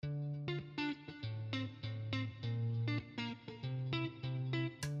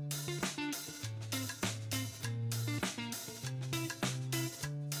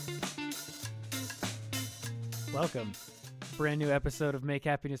Welcome. Brand new episode of Make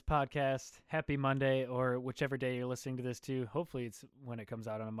Happiness Podcast. Happy Monday, or whichever day you're listening to this to. Hopefully it's when it comes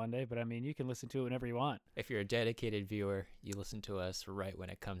out on a Monday, but I mean, you can listen to it whenever you want. If you're a dedicated viewer, you listen to us right when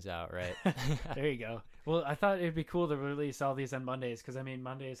it comes out, right? There you go. Well, I thought it'd be cool to release all these on Mondays because, I mean,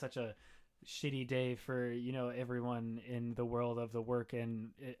 Monday is such a shitty day for, everyone in the world of the work and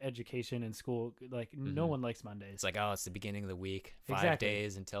education and school. Like, no one likes Mondays. It's like, oh, it's the beginning of the week. 5 Exactly.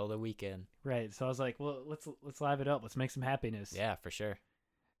 days until the weekend. Right. So I was like, well, let's live it up. Let's make some happiness. Yeah, for sure.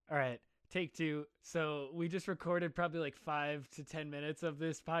 All right, take two. So we just recorded probably like 5 to 10 minutes of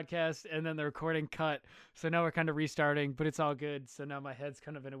this podcast, and then the recording cut. So now we're kind of restarting, but it's all good. So now my head's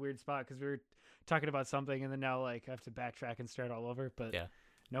kind of in a weird spot because we were talking about something, and then now like I have to backtrack and start all over. But yeah,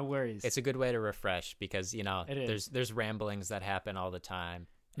 no worries. It's a good way to refresh because It is. there's ramblings that happen all the time,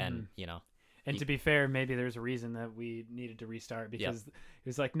 and And to be fair, maybe there's a reason that we needed to restart because it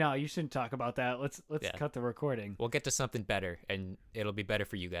was like, no, you shouldn't talk about that. Let's cut the recording. We'll get to something better, and it'll be better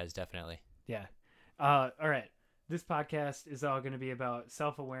for you guys, definitely. Yeah. All right. This podcast is all going to be about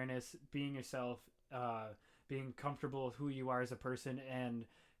self-awareness, being yourself, being comfortable with who you are as a person, and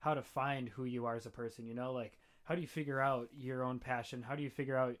how to find who you are as a person. Like how do you figure out your own passion? How do you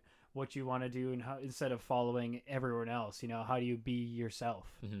figure out what you want to do, and how instead of following everyone else, how do you be yourself?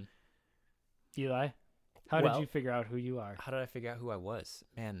 Mm-hmm. Eli, how did you figure out who you are? How did I figure out who I was?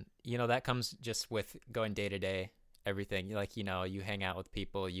 Man, that comes just with going day to day, everything. You hang out with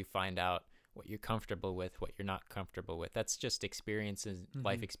people, you find out what you're comfortable with, what you're not comfortable with. That's just experiences,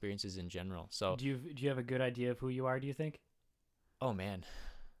 life experiences in general. So do you have a good idea of who you are, do you think? Oh man,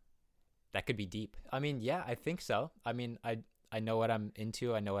 that could be deep. I mean, yeah, I think so. I mean, I know what I'm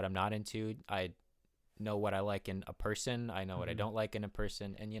into. I know what I'm not into. I know what I like in a person. I know what I don't like in a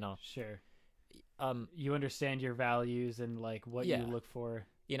person. And, Sure. You understand your values and like what you look for.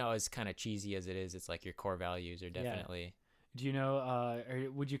 As kind of cheesy as it is, it's like your core values are definitely. Do you know,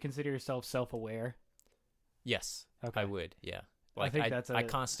 or would you consider yourself self-aware? Yes, okay. I would. Yeah. Like I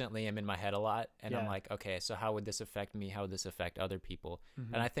constantly am in my head a lot, and I'm like, okay, so how would this affect me? How would this affect other people?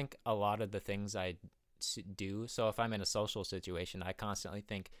 And I think a lot of the things I do, so if I'm in a social situation, I constantly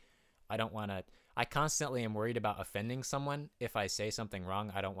think I constantly am worried about offending someone. If I say something wrong,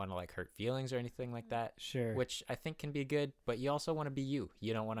 I don't want to like hurt feelings or anything like that. Sure. Which I think can be good, but you also want to be you.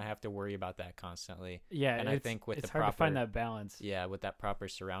 You don't want to have to worry about that constantly. Yeah. And I think it's hard to find that balance. Yeah. With that proper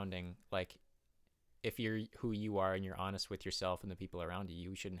surrounding, like if you're who you are and you're honest with yourself and the people around you,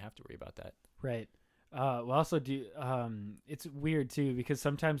 you shouldn't have to worry about that. Right. Well, also it's weird too, because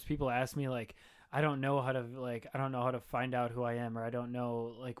sometimes people ask me like, I don't know how to find out who I am, or I don't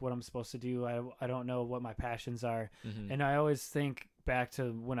know like what I'm supposed to do. I don't know what my passions are. And I always think back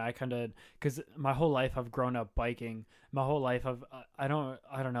to when I because my whole life I've grown up biking. My whole life I don't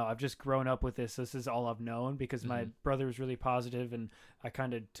know. I've just grown up with this. This is all I've known because my brother was really positive, and I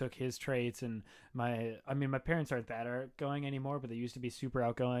kind of took his traits. And my parents aren't that outgoing anymore, but they used to be super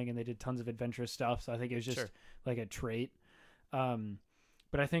outgoing, and they did tons of adventurous stuff. So I think it was just like a trait.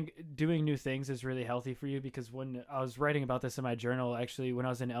 But I think doing new things is really healthy for you, because when I was writing about this in my journal, actually, when I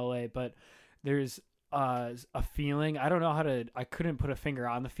was in LA, but there's a feeling, I couldn't put a finger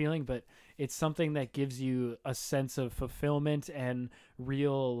on the feeling, but it's something that gives you a sense of fulfillment and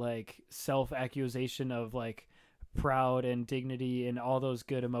real like self-accusation of like proud and dignity and all those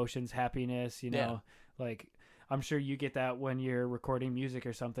good emotions, happiness, like I'm sure you get that when you're recording music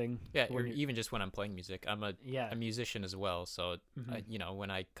or something. Yeah, or even just when I'm playing music. I'm a musician as well. So,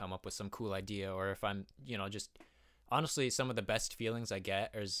 when I come up with some cool idea, or if I'm, just honestly, some of the best feelings I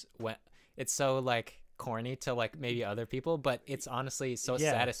get is when it's so like corny to like maybe other people, but it's honestly so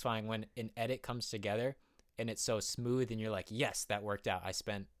satisfying when an edit comes together and it's so smooth and you're like, yes, that worked out. I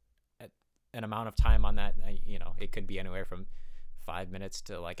spent an amount of time on that. It could be anywhere from 5 minutes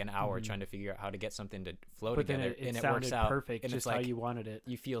to like an hour trying to figure out how to get something to flow together, and it works out perfect, and just it's like how you wanted it.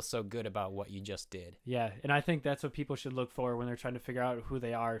 You feel so good about what you just did. Yeah, and I think that's what people should look for when they're trying to figure out who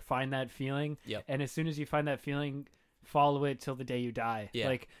they are. Find that feeling, and as soon as you find that feeling, follow it till the day you die.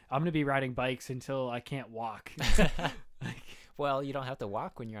 Like I'm gonna be riding bikes until I can't walk. Well, you don't have to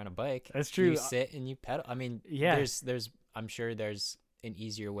walk when you're on a bike. That's true. You sit and you pedal. I mean, there's I'm sure there's an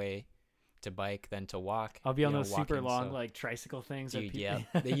easier way to bike than to walk. I'll be on those super long like tricycle things. Dude,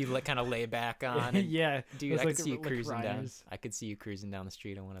 that you kind of lay back on. And, yeah, dude, I could see you cruising down. I could see you cruising down the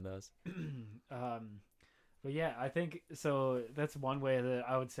street on one of those. But yeah, I think so. That's one way that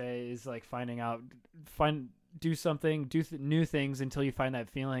I would say is like do something, new things until you find that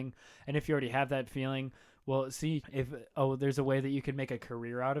feeling. And if you already have that feeling, Well, see, if there's a way that you could make a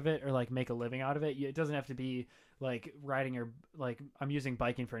career out of it or like make a living out of it. It doesn't have to be like riding or like I'm using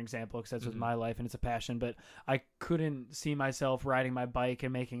biking for an example because that's with my life and it's a passion. But I couldn't see myself riding my bike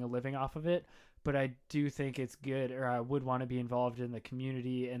and making a living off of it. But I do think it's good, or I would want to be involved in the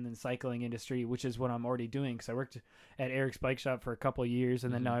community and then cycling industry, which is what I'm already doing. Because I worked at Eric's Bike Shop for a couple of years,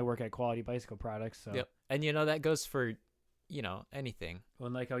 and then now I work at Quality Bicycle Products. So. Yep, and that goes for, anything. Well,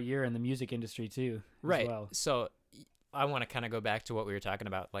 and like how you're in the music industry too, right? As well. So I want to kind of go back to what we were talking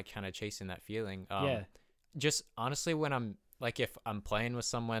about, like kind of chasing that feeling. Just honestly, when I'm like, if I'm playing with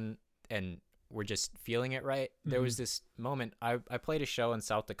someone and we're just feeling it right. There was this moment, I played a show in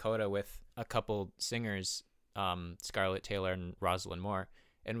South Dakota with a couple singers, Scarlett Taylor and Rosalind Moore,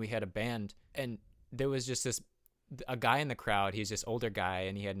 and we had a band, and there was just a guy in the crowd. He's this older guy,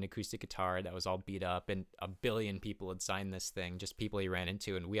 and he had an acoustic guitar that was all beat up, and a billion people had signed this thing, just people he ran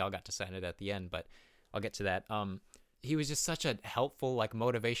into, and we all got to sign it at the end, but I'll get to that. He was just such a helpful, like,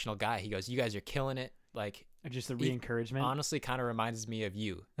 motivational guy. He goes, "You guys are killing it." Like, just the re-encouragement. Honestly, kind of reminds me of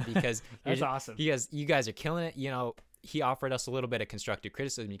you, because that's awesome. He goes, "You guys are killing it." He offered us a little bit of constructive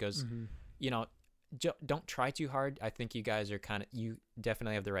criticism. He goes, don't try too hard. I think you guys are you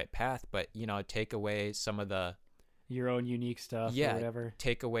definitely have the right path, but take away some of your own unique stuff. Or whatever.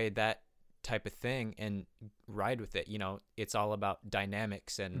 Take away that type of thing and ride with it. It's all about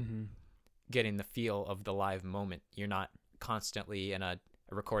dynamics and getting the feel of the live moment. You're not constantly in a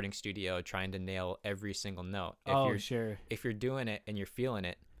recording studio trying to nail every single note. If you're doing it and you're feeling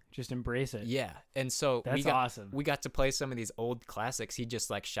it, just embrace it. Yeah. And so that's awesome. We got to play some of these old classics. He'd just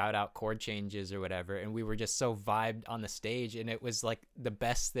like shout out chord changes or whatever, and we were just so vibed on the stage, and it was like the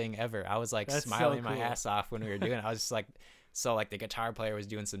best thing ever. I was like that's smiling my ass off when we were doing it. I was just like, so like the guitar player was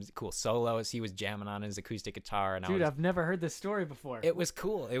doing some cool solos. He was jamming on his acoustic guitar, and I've never heard this story before. It was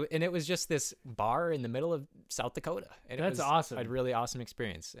cool. it was just this bar in the middle of South Dakota. And that's awesome. A really awesome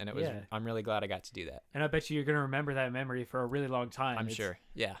experience, and it was. Yeah. I'm really glad I got to do that. And I bet you're gonna remember that memory for a really long time. I'm sure.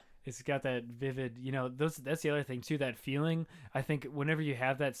 Yeah. It's got that vivid, that's the other thing too, that feeling. I think whenever you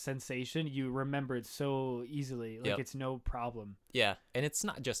have that sensation, you remember it so easily. Like it's no problem. Yeah. And it's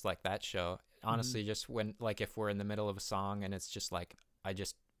not just like that show. Honestly, just when, like, if we're in the middle of a song and it's just like, I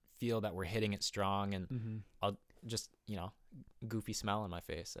just feel that we're hitting it strong, and I'll just, goofy smile on my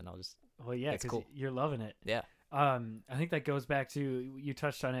face, and I'll just, well, yeah, because cool. You're loving it. Yeah. I think that goes back to, you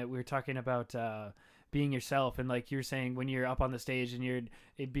touched on it. We were talking about, being yourself, and like you're saying, when you're up on the stage and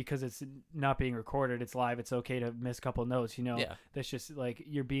because it's not being recorded, it's live, it's okay to miss a couple notes, Yeah. That's just like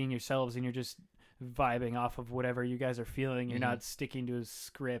you're being yourselves, and you're just vibing off of whatever you guys are feeling. You're not sticking to a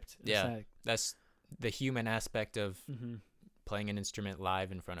script. Yeah. That's the human aspect of playing an instrument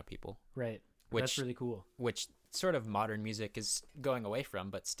live in front of people. Right. That's really cool. Which sort of modern music is going away from,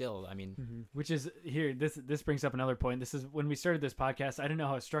 but still, I mean, which is here. This brings up another point. This is when we started this podcast. I didn't know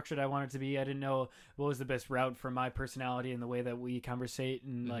how structured I wanted it to be. I didn't know what was the best route for my personality and the way that we conversate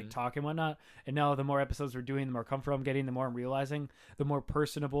and like talk and whatnot. And now the more episodes we're doing, the more comfortable I'm getting, the more I'm realizing the more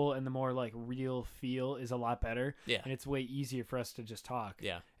personable and the more like real feel is a lot better. Yeah. And it's way easier for us to just talk.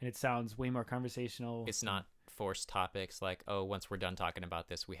 Yeah. And it sounds way more conversational. It's not forced topics like, oh, once we're done talking about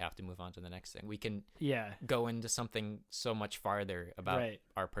this, we have to move on to the next thing. We can go into something so much farther about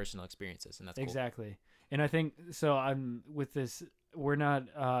our personal experiences, and that's cool. Exactly. And I think so. I'm with this. We're not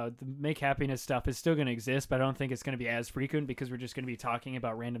the Make Happiness stuff is still going to exist, but I don't think it's going to be as frequent because we're just going to be talking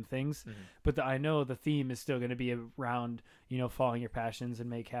about random things. But I know the theme is still going to be around following your passions and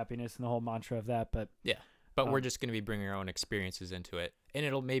make happiness and the whole mantra of that. But but we're just going to be bringing our own experiences into it, and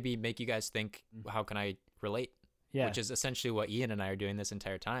it'll maybe make you guys think, how can I relate? Which is essentially what Ian and I are doing this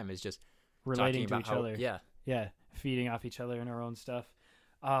entire time, is just relating to each other. Yeah, feeding off each other and our own stuff.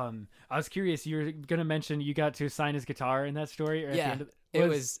 I was curious, you were gonna mention you got to sign his guitar in that story, or at the end of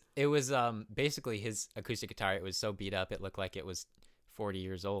it was basically his acoustic guitar. It was so beat up it looked like it was 40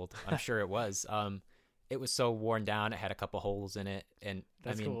 years old. I'm sure it was. It was so worn down, it had a couple holes in it, and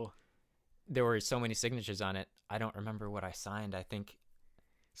that's cool. There were so many signatures on it. I don't remember what I signed. I think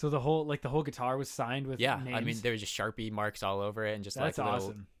so. The whole guitar was signed with names? I mean, there was just Sharpie marks all over it, and just that's like little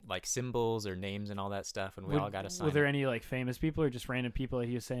awesome. Like symbols or names and all that stuff, and we all got to sign. Were there any like famous people or just random people that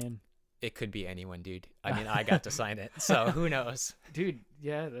he was saying? It could be anyone, dude. I mean, I got to sign it, so who knows, dude?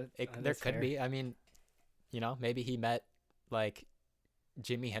 Yeah, there could be. I mean, maybe he met like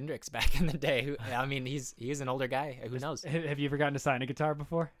Jimi Hendrix back in the day. I mean, he's an older guy. Who knows? Have you ever gotten to sign a guitar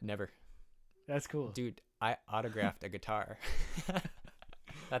before? Never. That's cool, dude. I autographed a guitar.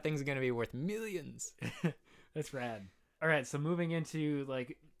 That thing's gonna be worth millions. That's rad. All right, so moving into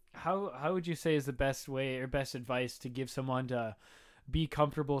like, how would you say is the best way or best advice to give someone to be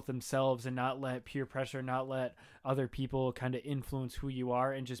comfortable with themselves and not let peer pressure, not let other people kind of influence who you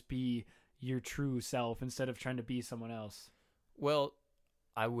are, and just be your true self instead of trying to be someone else. Well,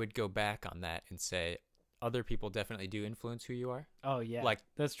 I would go back on that and say other people definitely do influence who you are. Oh yeah, like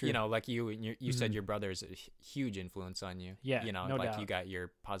that's true. You know, like you said your brother is a huge influence on you. Yeah, you know, no like doubt. You got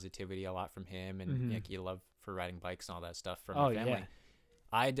your positivity a lot from him, and like your love for riding bikes and all that stuff from your family. Yeah.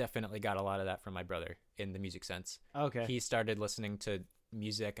 I definitely got a lot of that from my brother in the music sense. Okay. He started listening to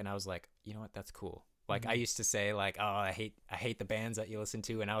music, and I was like, you know what, that's cool. Like I used to say, like, oh, I hate the bands that you listen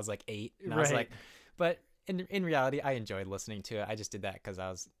to, and I was like 8, and I was like, but in reality, I enjoyed listening to it. I just did that because I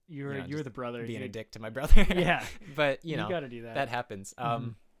was you were the brother being a dick to my brother. Yeah, but you got to do that. That happens.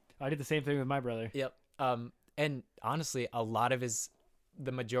 I did the same thing with my brother. Yep. And honestly,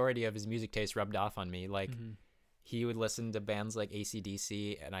 the majority of his music taste rubbed off on me. Like he would listen to bands like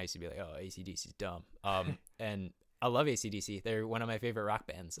AC/DC, and I used to be like, oh, AC/DC's dumb. And I love AC/DC. They're one of my favorite rock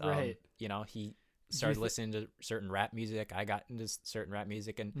bands. Right. You know, he started listening to certain rap music. I got into certain rap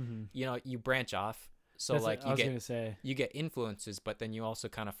music, and you know, you branch off. So That's like you get influences, but then you also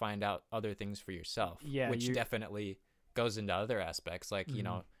kind of find out other things for yourself. Yeah, which definitely goes into other aspects. Like you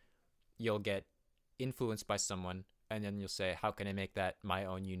know, you'll get influenced by someone, and then you'll say, how can I make that my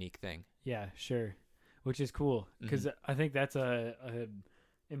own unique thing? Yeah, sure. Which is cool, because I think that's a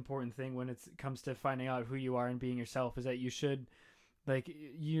important thing when it comes to finding out who you are and being yourself, is that you should, like,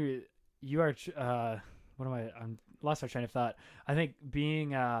 you are I'm lost my train of thought. I think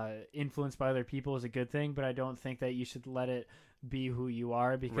being influenced by other people is a good thing, but I don't think that you should let it be who you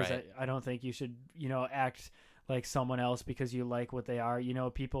are, because I don't think you should, you know, act like someone else because you like what they are. You know,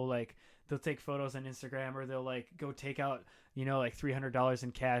 people, like, they'll take photos on Instagram, or they'll like go take out, you know, like $300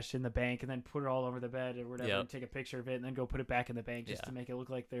 in cash in the bank and then put it all over the bed or whatever, and take a picture of it and then go put it back in the bank just to make it look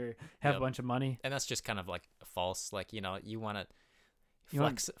like they have a bunch of money. And that's just kind of like false. Like, you know, you want to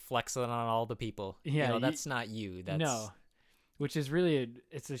flex it on all the people. Yeah, you know, that's not you. That's no. Which is really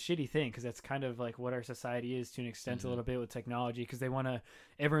it's a shitty thing, because that's kind of like what our society is to an extent, a little bit, with technology, because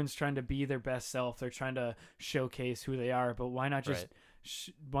everyone's trying to be their best self. They're trying to showcase who they are, but why not just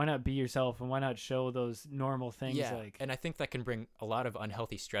why not be yourself, and why not show those normal things? Like, and I think that can bring a lot of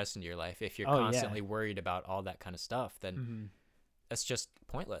unhealthy stress into your life if you're constantly worried about all that kind of stuff. Then that's just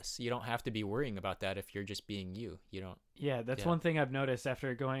pointless. You don't have to be worrying about that if you're just being you. You don't. Yeah, that's one thing I've noticed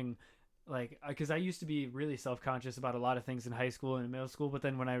after going, like, because I used to be really self-conscious about a lot of things in high school and middle school, but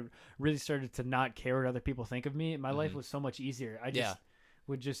then when I really started to not care what other people think of me, my life was so much easier. I just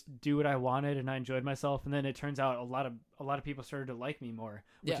would just do what I wanted, and I enjoyed myself. And then it turns out a lot of people started to like me more,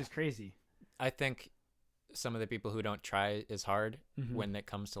 which is crazy. I think some of the people who don't try as hard when it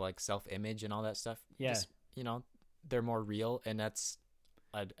comes to like self-image and all that stuff, just, you know, they're more real, and that's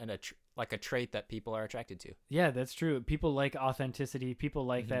like a trait that people are attracted to. Yeah, that's true. People like authenticity. People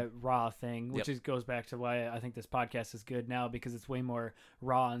like that raw thing, which goes back to why I think this podcast is good now, because it's way more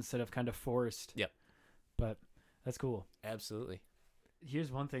raw instead of kind of forced. Yep. But that's cool. Absolutely.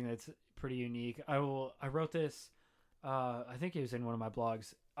 Here's one thing that's pretty unique. I wrote this, I think it was in one of my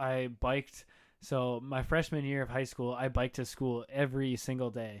blogs. I biked. So my freshman year of high school, I biked to school every single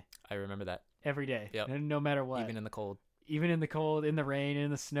day. I remember that. Every day. Yep. No matter what. Even in the cold, in the rain, in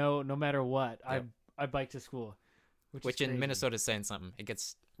the snow, no matter what, I bike to school. Which in Minnesota is saying something. It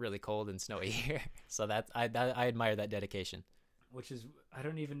gets really cold and snowy here. So I admire that dedication. Which is, I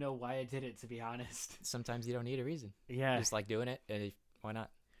don't even know why I did it, to be honest. Sometimes you don't need a reason. Yeah. You just like doing it, and why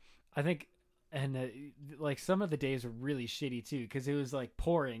not? I think, and like some of the days were really shitty too, because it was like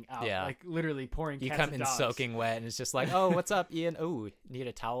pouring out, like literally pouring. You come in soaking wet, and it's just like, oh, what's up, Ian? Oh, need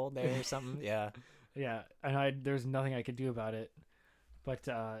a towel there or something? Yeah. Yeah, and there's nothing I could do about it. But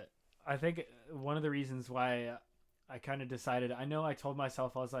I think one of the reasons why I kind of decided, I know I told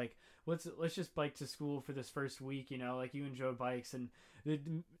myself, I was like, let's just bike to school for this first week, you know, like, you enjoy bikes, and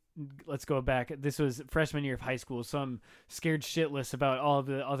let's go back. This was freshman year of high school, so I'm scared shitless about all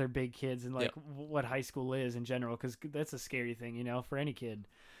the other big kids and like what high school is in general, because that's a scary thing, you know, for any kid.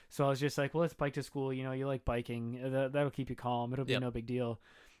 So I was just like, well, let's bike to school, you know, you like biking, that'll keep you calm, it'll be no big deal.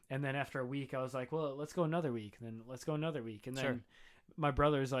 And then after a week, I was like, well, let's go another week. And then let's go another week. And then my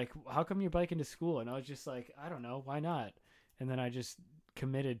brother's like, how come you're biking to school? And I was just like, I don't know. Why not? And then I just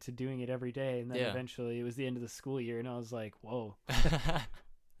committed to doing it every day. And then eventually it was the end of the school year. And I was like, whoa.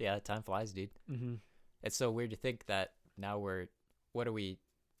 Yeah, time flies, dude. Mm-hmm. It's so weird to think that now what are we,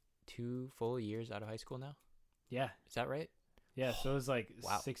 2 full years out of high school now? Yeah. Is that right? Yeah. So it was like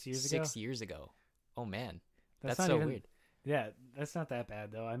 6 years ago. 6 years ago. Oh, man. That's so weird. Yeah, that's not that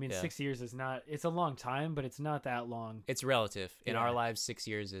bad, though. I mean, 6 years is not... It's a long time, but it's not that long. It's relative. In our lives, 6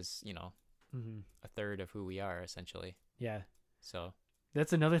 years is, you know, a third of who we are, essentially. Yeah. So...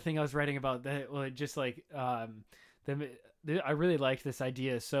 That's another thing I was writing about that. Well, just like I really liked this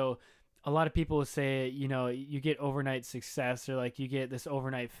idea. So a lot of people say, you know, you get overnight success or like you get this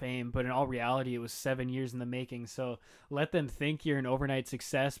overnight fame, but in all reality, it was 7 years in the making. So let them think you're an overnight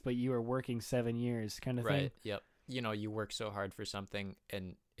success, but you are working 7 years kind of thing. Right. Yep. You know, you work so hard for something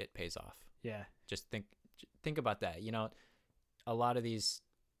and it pays off. Yeah. Just think about that. You know, a lot of these,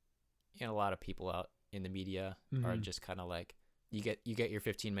 you know, a lot of people out in the media are just kind of like, you get your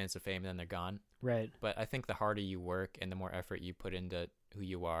 15 minutes of fame and then they're gone. Right. But I think the harder you work and the more effort you put into who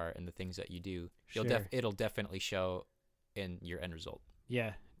you are and the things that you do, Sure. it'll definitely show in your end result.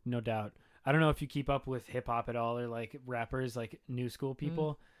 Yeah, no doubt. I don't know if you keep up with hip hop at all or like rappers, like new school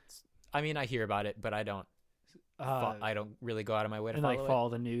people. I mean, I hear about it, but I don't really go out of my way to follow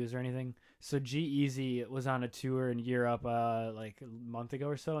the news or anything. So G-Eazy was on a tour in Europe like a month ago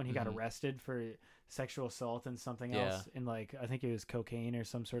or so, and he got arrested for sexual assault and something else, and like I think it was cocaine or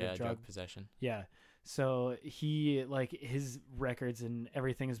some sort of drug possession. Yeah. So he, like, his records and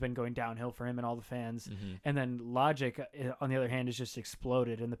everything has been going downhill for him and all the fans. And then Logic, on the other hand, has just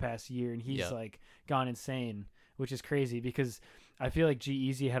exploded in the past year, and he's like gone insane, which is crazy because I feel like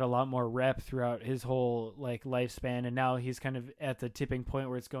G-Eazy had a lot more rep throughout his whole like lifespan, and now he's kind of at the tipping point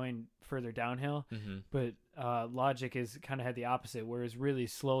where it's going further downhill. But Logic is kind of had the opposite, where it's really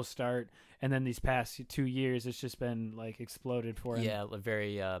slow start, and then these past 2 years it's just been like exploded for him. Yeah, a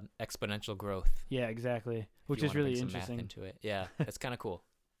very exponential growth. Yeah, exactly. Which is really interesting. Math into it. Yeah, it's kind of cool.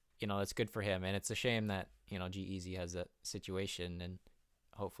 You know, it's good for him, and it's a shame that, you know, G-Eazy has that situation, and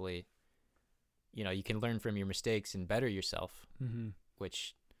hopefully, you know, you can learn from your mistakes and better yourself.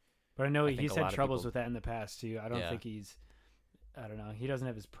 Which, but I know he's had troubles with that in the past too. I don't think I don't know. He doesn't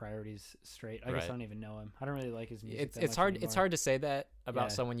have his priorities straight. I guess I don't even know him. I don't really like his music. It's hard. Anymore. It's hard to say that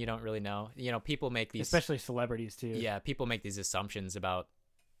about someone you don't really know. You know, people make these, especially celebrities too. Yeah, people make these assumptions about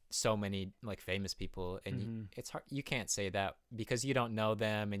so many like famous people, and it's hard. You can't say that because you don't know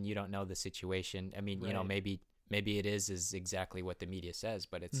them and you don't know the situation. I mean, you know, maybe it is exactly what the media says,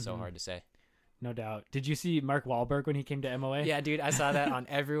 but it's so hard to say. No doubt. Did you see Mark Wahlberg when he came to MOA? Yeah, dude, I saw that on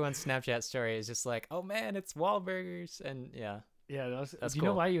everyone's Snapchat story. It's just like, oh man, it's Wahlburgers, and yeah. Yeah, that's cool. Do you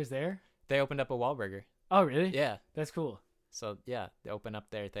know why he was there? They opened up a Wahlburger. Oh, really? Yeah. That's cool. So, yeah, they opened up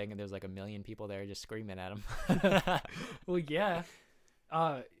their thing, and there's like 1 million people there just screaming at him. Well, yeah.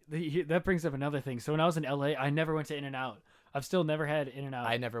 That brings up another thing. So when I was in LA, I never went to In-N-Out. I've still never had In-N-Out.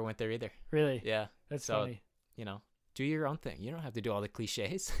 I never went there either. Really? Yeah. That's funny. You know, do your own thing. You don't have to do all the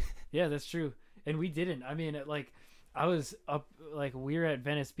cliches. Yeah, that's true. And we didn't. I mean, like, I was up, like, we were at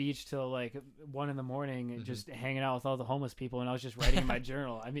Venice Beach till like 1 a.m. and just hanging out with all the homeless people, and I was just writing in my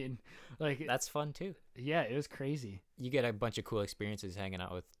journal. I mean, like, that's fun too. Yeah, it was crazy. You get a bunch of cool experiences hanging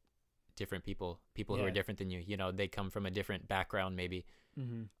out with different people who are different than you. You know, they come from a different background maybe,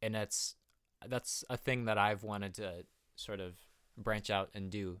 and that's a thing that I've wanted to sort of branch out and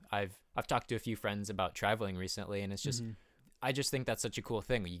do. I've talked to a few friends about traveling recently, and it's just. I just think that's such a cool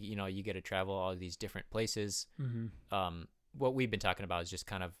thing. You know, you get to travel all these different places. What we've been talking about is just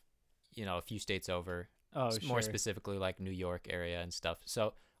kind of, you know, a few states over, more specifically like New York area and stuff.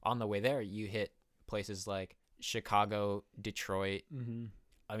 So on the way there, you hit places like Chicago, Detroit.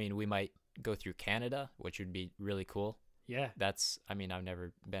 I mean, we might go through Canada, which would be really cool. Yeah. I mean, I've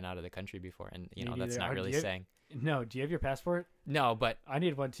never been out of the country before, and you know, that's not really saying. No, do you have your passport? No, but I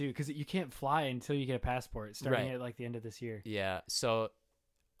need one too, because you can't fly until you get a passport, starting at like the end of this year. Yeah, so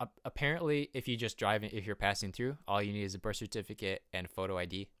apparently, if you're passing through, all you need is a birth certificate and photo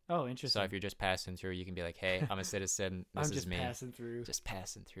ID. Oh, interesting. So if you're just passing through, you can be like, "Hey, I'm a citizen. This is me." Just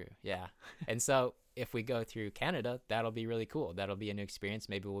passing through. Yeah. And so if we go through Canada, that'll be really cool. That'll be a new experience.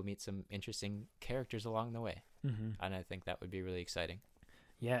 Maybe we'll meet some interesting characters along the way, and I think that would be really exciting.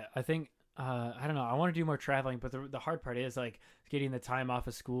 Yeah, I think. I don't know. I want to do more traveling, but the hard part is like getting the time off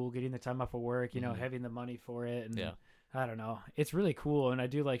of school, getting the time off of work, you know, having the money for it. And I don't know. It's really cool. And I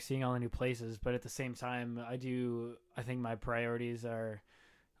do like seeing all the new places, but at the same time, I think my priorities are,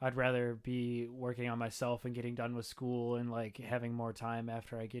 I'd rather be working on myself and getting done with school and like having more time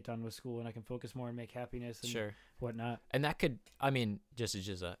after I get done with school, and I can focus more and make happiness and whatnot. And that could, I mean, just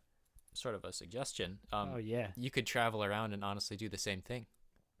a sort of a suggestion. You could travel around and honestly do the same thing.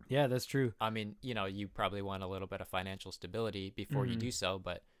 Yeah, that's true. I mean, you know, you probably want a little bit of financial stability before you do so,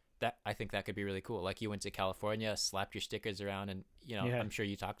 but I think that could be really cool. Like you went to California, slapped your stickers around, and you know, I'm sure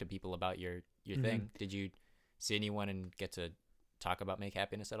you talked to people about your thing. Did you see anyone and get to talk about Make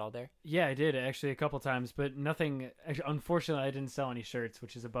Happiness at all there? Yeah, I did actually a couple times, but nothing. Unfortunately, I didn't sell any shirts,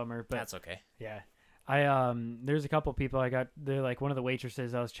 which is a bummer. But that's okay. Yeah. There's a couple people they're like one of the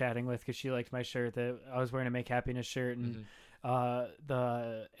waitresses I was chatting with because she liked my shirt that I was wearing a Make Happiness shirt, and at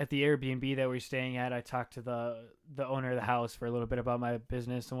the Airbnb that we're staying at, I talked to the owner of the house for a little bit about my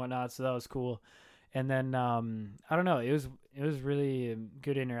business and whatnot, so that was cool. And then I don't know, it was really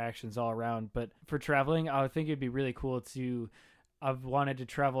good interactions all around. But for traveling, I would think it'd be really cool to. I've wanted to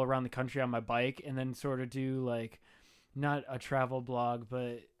travel around the country on my bike and then sort of do like not a travel blog,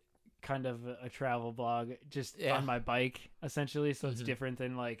 but kind of a travel blog just on my bike essentially. So it's different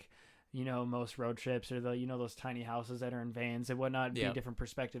than like, you know, most road trips or the, you know, those tiny houses that are in vans and whatnot. Be a different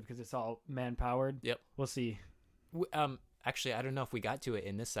perspective because it's all man powered. Yep. We'll see. Actually, I don't know if we got to it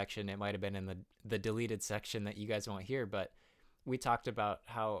in this section. It might have been in the deleted section that you guys won't hear, but we talked about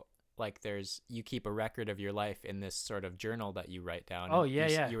how like you keep a record of your life in this sort of journal that you write down. Oh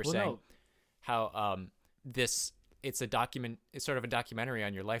yeah. You were saying how it's sort of a documentary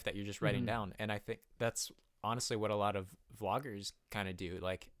on your life that you're just writing down. And I think that's honestly what a lot of vloggers kind of do.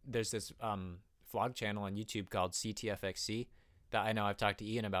 Like there's this vlog channel on YouTube called CTFXC that I know I've talked to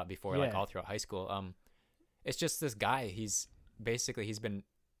Ian about before, like all throughout high school. It's just this guy. He's been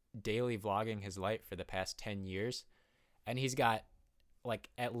daily vlogging his life for the past 10 years, and he's got like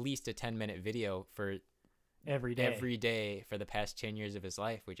at least a 10-minute video for every day for the past 10 years of his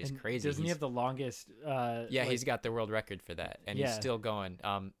life, which is crazy. Doesn't he have the longest? He's got the world record for that, and he's still going.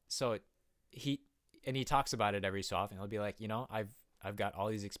 So he talks about it every so often. He'll be like, you know, I've got all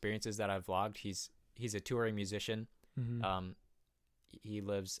these experiences that I've vlogged. He's a touring musician. He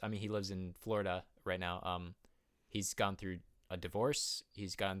lives in Florida right now. He's gone through a divorce.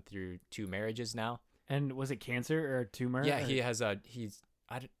 He's gone through 2 marriages now. And was it cancer or a tumor? Yeah, he has I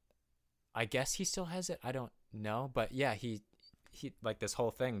guess he still has it. I don't know, but yeah, he like this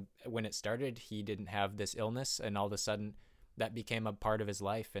whole thing when it started, he didn't have this illness, and all of a sudden that became a part of his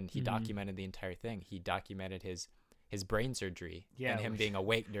life, and he documented the entire thing. He documented his brain surgery and him being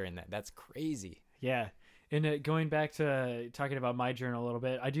awake during that. That's crazy. Yeah. And going back to talking about my journal a little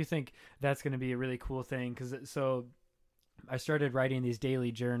bit, I do think that's going to be a really cool thing so I started writing these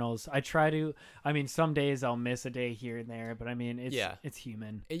daily journals. Some days I'll miss a day here and there, but I mean, it's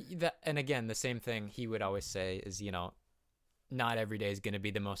human. And again, the same thing he would always say is, you know, not every day is going to be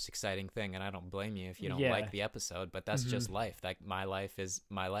the most exciting thing. And I don't blame you if you don't like the episode, but that's just life. Like my life is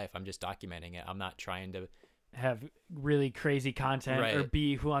my life. I'm just documenting it. I'm not trying to have really crazy content or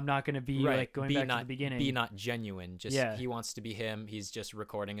be who I'm not going to be, like going back to the beginning. Be not genuine. Just he wants to be him. He's just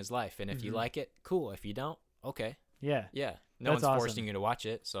recording his life. And if you like it, cool. If you don't, okay. Yeah. No one's forcing you to watch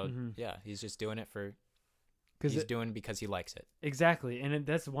it. So he's just doing it because he likes it. Exactly. And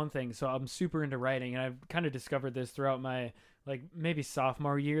that's one thing. So I'm super into writing, and I've kind of discovered this throughout my like maybe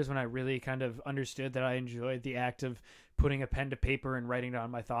sophomore years when I really kind of understood that I enjoyed the act of putting a pen to paper and writing down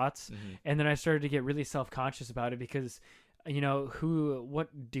my thoughts. And then I started to get really self-conscious about it because, you know,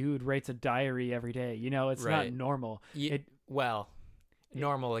 what dude writes a diary every day? You know, it's not normal.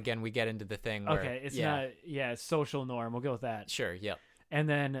 Normal, again, we get into the thing where... it's not, social norm. We'll go with that. Sure, yep. And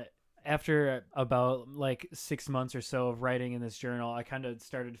then after about like 6 months or so of writing in this journal, I kind of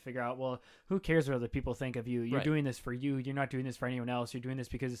started to figure out, well, who cares what other people think of you? You're doing this for you. You're not doing this for anyone else. You're doing this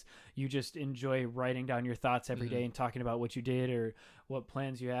because you just enjoy writing down your thoughts every day and talking about what you did or what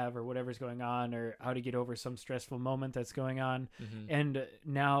plans you have or whatever's going on or how to get over some stressful moment that's going on. And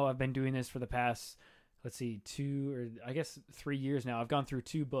now I've been doing this for the past... 2 or I guess 3 years now. I've gone through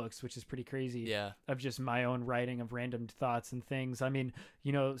 2 books, which is pretty crazy. Yeah. Of just my own writing of random thoughts and things. I mean,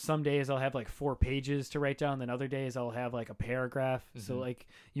 you know, some days I'll have like 4 pages to write down, then other days I'll have like a paragraph. So like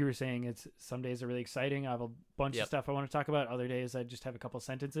you were saying, some days are really exciting. I have a bunch of stuff I want to talk about. Other days I just have a couple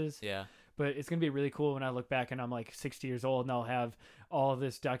sentences. Yeah. But it's going to be really cool when I look back and I'm like 60 years old and I'll have all of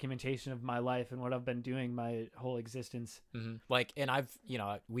this documentation of my life and what I've been doing my whole existence. Like, and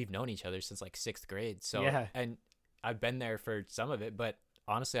we've known each other since like 6th grade. So, and I've been there for some of it, but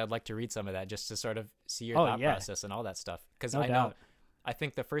honestly, I'd like to read some of that just to sort of see your thought process and all that stuff. Cause I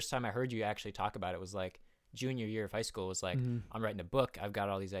think the first time I heard you actually talk about it was like junior year of high school. Was like, I'm writing a book. I've got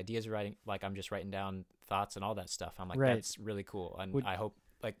all these ideas writing, like I'm just writing down thoughts and all that stuff. I'm like, that's really cool. And I hope,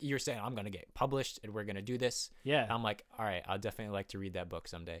 like you're saying, I'm going to get published and we're going to do this. Yeah. And I'm like, all right, I'll definitely like to read that book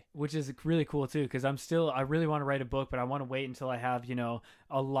someday. Which is really cool too. Cause I really want to write a book, but I want to wait until I have, you know,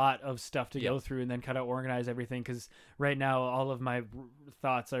 a lot of stuff to go through and then kind of organize everything. Cause right now, all of my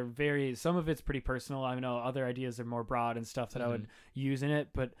thoughts are some of it's pretty personal. I know other ideas are more broad and stuff that I would use in it.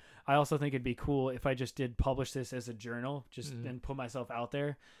 But I also think it'd be cool if I just did publish this as a journal, just and put myself out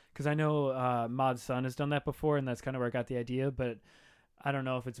there. Cause I know Mod's son has done that before and that's kind of where I got the idea, but I don't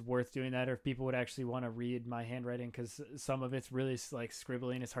know if it's worth doing that or if people would actually want to read my handwriting because some of it's really like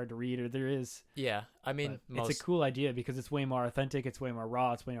scribbling. It's hard to read or there is. Yeah. I mean, it's a cool idea because it's way more authentic. It's way more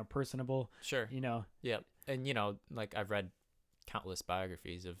raw. It's way more personable. Sure. You know? Yeah. And, you know, like I've read countless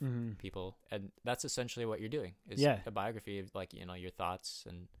biographies of Mm-hmm. people, and that's essentially what you're doing, is Yeah. a biography of, like, you know, your thoughts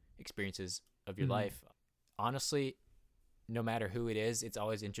and experiences of your Mhm. life. Honestly, no matter who it is, it's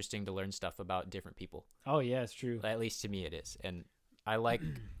always interesting to learn stuff about different people. Oh yeah, it's true. At least to me it is. And I like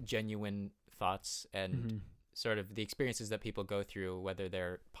genuine thoughts and Mm-hmm. sort of the experiences that people go through, whether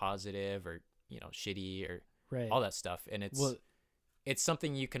they're positive or, you know, shitty or Right. all that stuff. And it's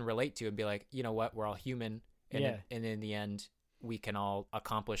something you can relate to and be like, you know what, we're all human, and Yeah. and in the end we can all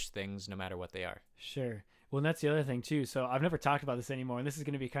accomplish things no matter what they are. Sure. Well, and that's the other thing too. So I've never talked about this anymore, and this is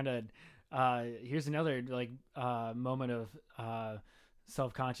going to be kind of here's another like moment of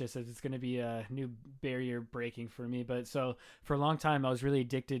self-conscious. It's going to be a new barrier breaking for me. But so for a long time, I was really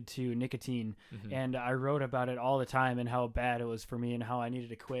addicted to nicotine, Mm-hmm. and I wrote about it all the time and how bad it was for me and how I needed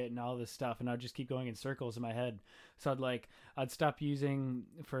to quit and all this stuff. And I'd just keep going in circles in my head. So I'd stop using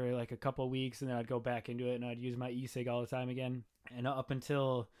for like a couple of weeks, and then I'd go back into it, and I'd use my e-cig all the time again. And up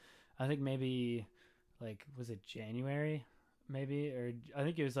until I think maybe like, was it January? Maybe, or I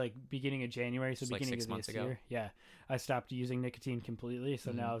think it was like beginning of January, so It's like beginning 6 of months this ago. year. Yeah, I stopped using nicotine completely,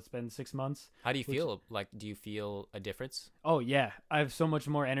 so Mhm. now it's been 6 months. How do you feel? Like, do you feel a difference? Oh yeah, I have so much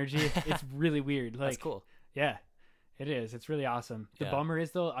more energy. It's really weird. Like, That's cool. yeah, it is. It's really awesome. The Yeah. bummer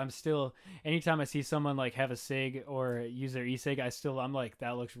is though, I'm still, anytime I see someone like have a cig or use their e-cig, I'm like,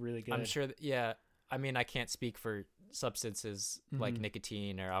 that looks really good. I'm sure yeah, I mean, I can't speak for substances like Mhm.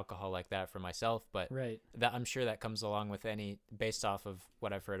 nicotine or alcohol like that for myself, but Right. that I'm sure that comes along with any, based off of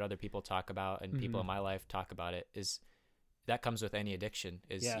what I've heard other people talk about and people Mhm. in my life talk about it, is that comes with any addiction,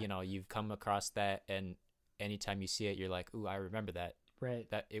 is, Yeah. you know, you've come across that, and anytime you see it, you're like, ooh, I remember that. Right.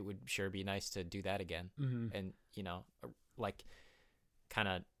 That it would sure be nice to do that again. Mm-hmm. And, you know, like kind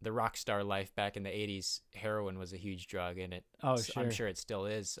of the rock star life back in the 80s, heroin was a huge drug, and Oh, sure. I'm sure it still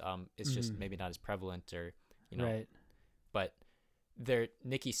is. It's just Mhm. maybe not as prevalent, or, you know, Right. but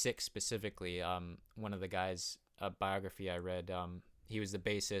Nikki Sixx specifically, one of the guys, a biography I read, he was the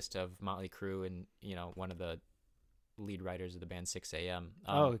bassist of Motley Crue, and, you know, one of the lead writers of the band 6am.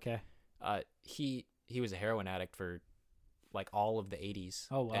 Oh, okay. He was a heroin addict for like all of the 80s.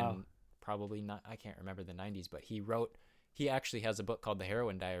 Oh, wow. And probably not, I can't remember the 90s, but he actually has a book called The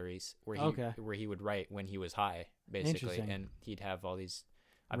Heroin Diaries, where he would write when he was high, basically, Interesting. and he'd have all these.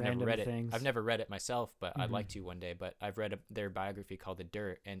 I've Random never read it. things. I've never read it myself, but I'd Mhm. like to one day. But I've read their biography called The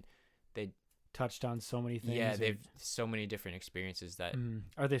Dirt, and Touched on so many things. yeah, and- they've so many different experiences that.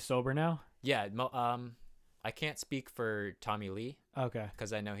 Are they sober now? Yeah, I can't speak for Tommy Lee Okay.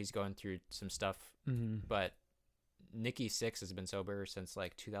 because I know he's going through some stuff, Mm-hmm. but Nikki Sixx has been sober since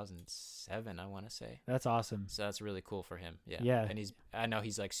like 2007, I want to say. That's awesome. So that's really cool for him. Yeah. Yeah. And I know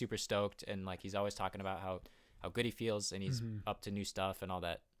he's like super stoked, and like he's always talking about how good he feels, and he's Mhm. up to new stuff and all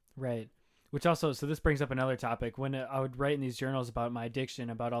that. Right. Which also, so this brings up another topic. When I would write in these journals about my addiction,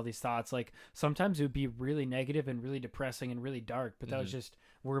 about all these thoughts, like sometimes it would be really negative and really depressing and really dark, but that was Mhm. just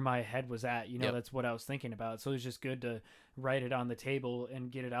where my head was at. You know, Yep. that's what I was thinking about. So it was just good to write it on the table and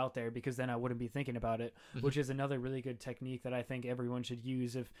get it out there, because then I wouldn't be thinking about it, Mhm. which is another really good technique that I think everyone should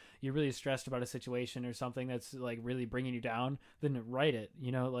use. If you're really stressed about a situation or something that's like really bringing you down, then write it,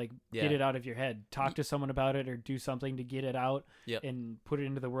 you know, like Yeah. get it out of your head, talk to someone about it, or do something to get it out. Yep. And put it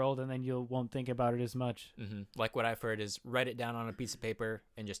into the world, and then you won't think about it as much. Like what I've heard is write it down on a piece of paper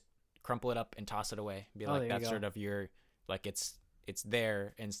and just crumple it up and toss it away. Be Oh, like, there you that's go. sort of your, like, it's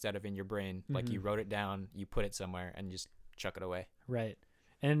there instead of in your brain. Like you Mhm. wrote it down, you put it somewhere, and just chuck it away. Right.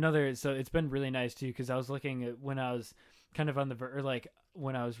 And another, so it's been really nice too, because I was looking at when I was kind of on the or like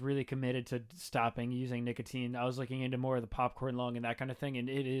when I was really committed to stopping using nicotine, I was looking into more of the popcorn lung and that kind of thing, and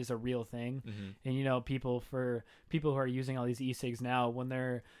it is a real thing. And you know, people who are using all these e-cigs now, when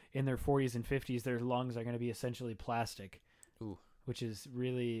they're in their 40s and 50s, their lungs are going to be essentially plastic. Ooh. Which is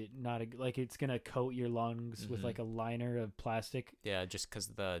really not like it's going to coat your lungs with Mhm. like a liner of plastic. Yeah, just because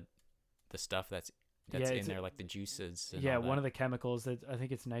the stuff that's Yeah, in it's there, like the juices. And Yeah, all one of that. the chemicals that I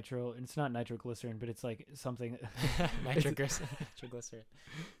think it's nitro. It's not nitroglycerin, but it's like something. Nitroglycerin.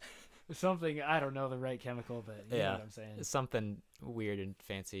 Something, I don't know the right chemical, but you know Yeah. what I'm saying. It's something weird and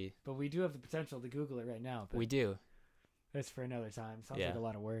fancy. But we do have the potential to Google it right now. But We do. that's for another time. Sounds Yeah. like a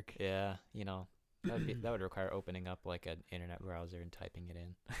lot of work. Yeah, you know, that would require opening up like an internet browser and typing it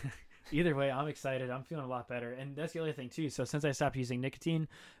in. Either way, I'm excited. I'm feeling a lot better. And that's the other thing too. So since I stopped using nicotine,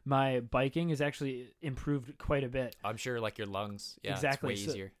 my biking has actually improved quite a bit. I'm sure like your lungs, yeah, Exactly. it's way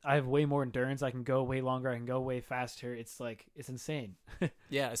So easier. I have way more endurance. I can go way longer. I can go way faster. It's like, it's insane.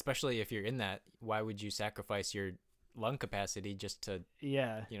 Yeah, especially if you're in that. Why would you sacrifice your lung capacity just to,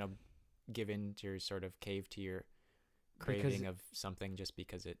 Yeah. you know, give in to your sort of cave to your craving of something just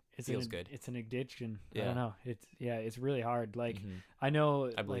because it feels good. It's an addiction. Yeah. I don't know. It's really hard. Like I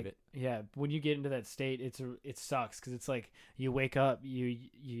know, I believe it. Yeah, when you get into that state, it sucks because it's like you wake up,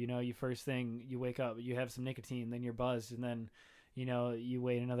 you first thing you wake up, you have some nicotine, then you're buzzed, and then you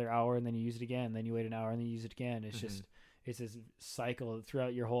wait another hour and then you use it again, then you wait an hour and then you use it again. It's just it's this cycle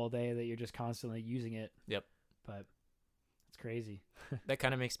throughout your whole day that you're just constantly using it. Yep. But it's crazy. That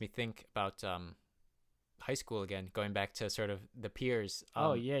kind of makes me think about high school again, going back to sort of the peers.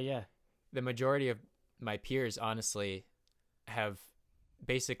 Yeah. The majority of my peers, honestly, have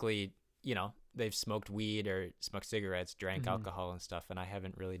basically, they've smoked weed or smoked cigarettes, drank alcohol and stuff, and I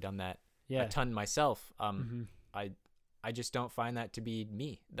haven't really done that a ton myself. I just don't find that to be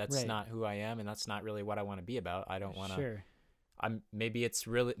me. That's not who I am, and that's not really what I want to be about. I don't want to. Sure. Maybe it's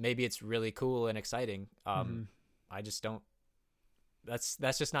really cool and exciting. I just don't.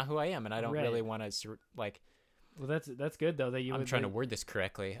 That's just not who I am, and I don't really want to like. Well, that's good though that you. I'm trying to word this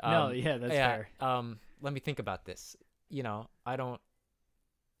correctly. That's fair. Let me think about this. I don't.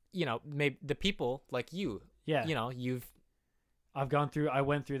 Maybe the people like you. Yeah. I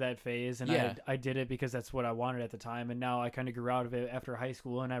went through that phase, and I did it because that's what I wanted at the time, and now I kind of grew out of it after high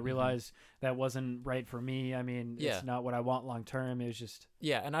school, and I realized that wasn't right for me. I mean, it's not what I want long term. It was just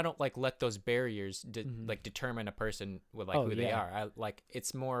and I don't let those barriers determine a person with who they are.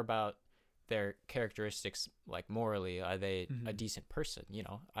 It's more about their characteristics, morally. Are they a decent person?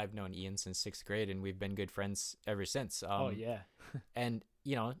 I've known Ian since 6th grade, and we've been good friends ever since. And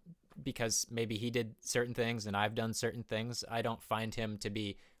because maybe he did certain things and I've done certain things, I don't find him to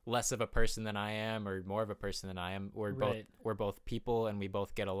be less of a person than I am or more of a person than I am. We're both people, and we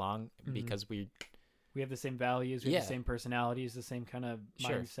both get along because we have the same values, we have the same personalities, the same kind of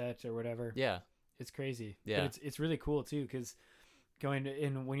mindset or whatever. Yeah. It's crazy. Yeah. But it's really cool too, because when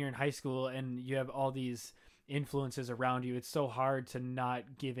you're in high school and you have all these influences around you, it's so hard to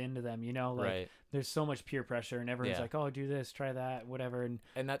not give in to them, there's so much peer pressure, and everyone's like, oh, do this, try that, whatever, and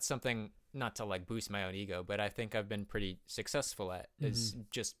that's something, not to boost my own ego, but I think I've been pretty successful at is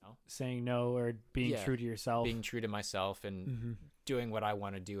just saying no or being true to yourself, being true to myself, and doing what I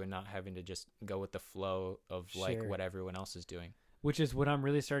want to do, and not having to just go with the flow of what everyone else is doing. Which is what I'm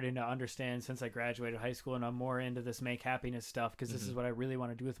really starting to understand since I graduated high school, and I'm more into this Make Happiness stuff, because this is what I really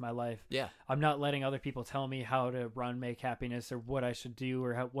want to do with my life. Yeah. I'm not letting other people tell me how to run Make Happiness or what I should do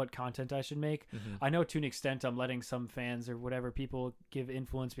or what content I should make. I know to an extent I'm letting some fans or whatever people give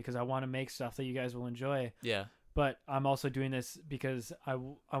influence because I want to make stuff that you guys will enjoy. Yeah. But I'm also doing this because I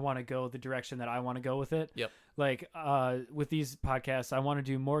want to go the direction that I want to go with it. Yep. With these podcasts, I want to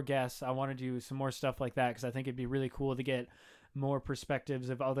do more guests. I want to do some more stuff like that, because I think it'd be really cool to get more perspectives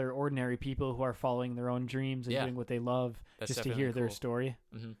of other ordinary people who are following their own dreams and doing what they love. That's just to hear their story.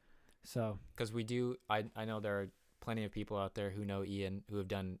 So, because I know there are plenty of people out there who know Ian who have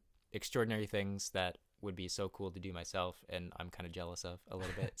done extraordinary things that would be so cool to do myself, and I'm kind of jealous of a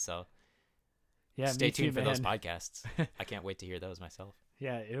little bit. So stay tuned for those podcasts. I can't wait to hear those myself.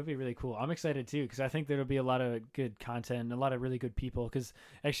 Yeah, it'll be really cool. I'm excited too, because I think there'll be a lot of good content and a lot of really good people. Because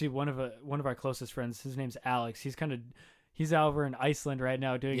actually, one of our closest friends, his name's Alex. He's over in Iceland right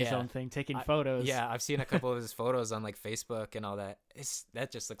now doing his own thing, taking photos. Yeah, I've seen a couple of his photos on Facebook and all that.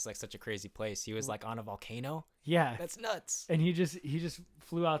 That just looks like such a crazy place. He was on a volcano. Yeah, that's nuts. And he just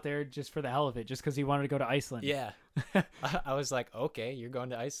flew out there just for the hell of it, just because he wanted to go to Iceland. Yeah, I was like, okay, you're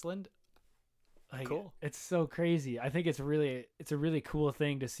going to Iceland. Cool. It's so crazy. I think it's a really cool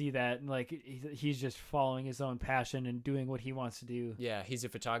thing to see that, and he's just following his own passion and doing what he wants to do. Yeah, he's a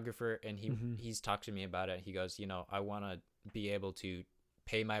photographer, and he's talked to me about it. He goes, I want to be able to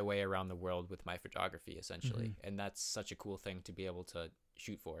pay my way around the world with my photography, essentially. And that's such a cool thing to be able to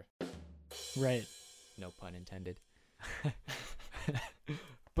shoot for. Right. No pun intended.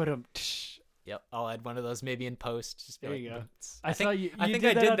 But Yep, I'll add one of those maybe in post. Just there you go. I think I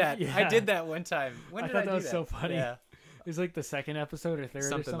did that. Yeah. I did that one time. I thought that was so funny. Yeah. It was the second episode or third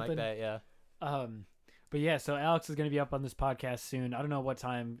something or something like that. Yeah. But yeah, so Alex is going to be up on this podcast soon. I don't know what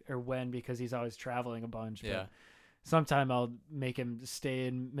time or when, because he's always traveling a bunch. Yeah. But sometime I'll make him stay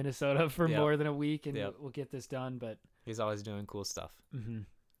in Minnesota for more than a week, and we'll get this done. But he's always doing cool stuff.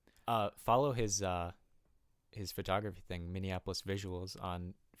 Follow his photography thing, Minneapolis Visuals,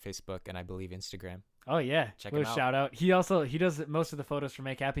 on Facebook and I believe Instagram. Oh yeah, check him out. Shout out. He does most of the photos for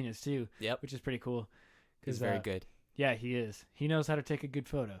Make Happiness too. Yep, which is pretty cool. He's very good. Yeah, he is. He knows how to take a good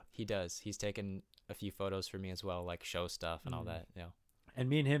photo. He does. He's taken a few photos for me as well, show stuff and all that. Yeah. And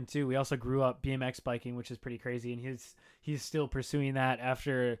me and him too. We also grew up BMX biking, which is pretty crazy. And he's still pursuing that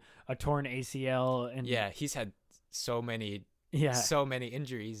after a torn ACL. And yeah, he's had so many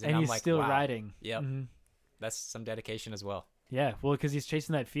injuries, and I'm he's still wow. riding. Yep. that's some dedication as well. Yeah, well, because he's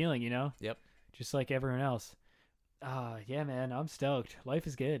chasing that feeling, you know. Yep. Just like everyone else. Yeah, man, I'm stoked. Life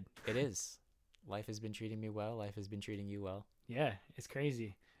is good. It is. Life has been treating me well. Life has been treating you well. Yeah, it's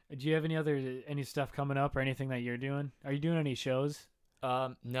crazy. Do you have any stuff coming up or anything that you're doing? Are you doing any shows?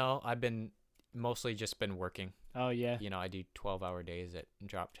 No, I've been mostly just been working. Oh yeah. You know, I do 12-hour days at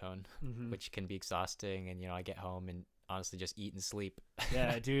Drop Tone, which can be exhausting, and you know, I get home and honestly just eat and sleep.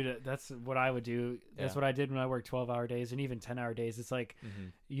 Yeah, dude, that's what I would do. That's what I did when I worked 12-hour days and even 10-hour days. It's like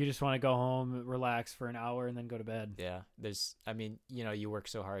you just want to go home, relax for an hour, and then go to bed. Yeah, I mean, you know, you work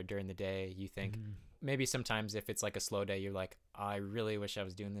so hard during the day. You think maybe sometimes if it's like a slow day, you're like, I really wish I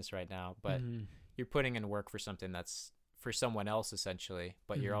was doing this right now. But you're putting in work for something that's for someone else essentially,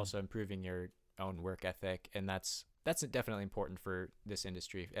 but you're also improving your own work ethic, and that's definitely important for this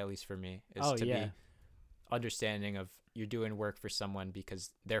industry, at least for me, is to be understanding of you're doing work for someone because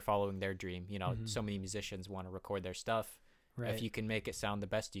they're following their dream. You know, so many musicians want to record their stuff. Right. If you can make it sound the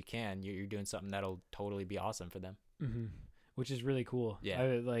best you can, you're doing something that'll totally be awesome for them. Which is really cool.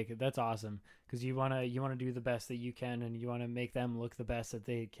 Yeah, that's awesome because you wanna do the best that you can, and you want to make them look the best that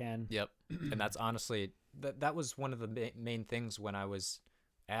they can. Yep. And that's honestly that was one of the main things when I was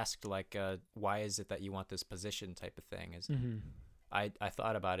asked, like, why is it that you want this position type of thing, is I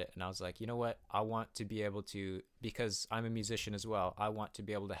thought about it and I was like, you know what, I want to be able to, because I'm a musician as well, I want to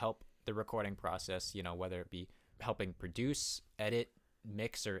be able to help the recording process, you know, whether it be helping produce, edit,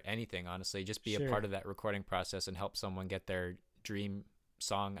 mix, or anything, honestly, just be a part of that recording process and help someone get their dream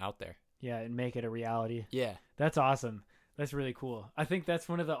song out there. Yeah, and make it a reality. Yeah. That's awesome. That's really cool. I think that's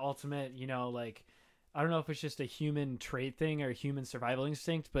one of the ultimate, you know, like, I don't know if it's just a human trait thing or a human survival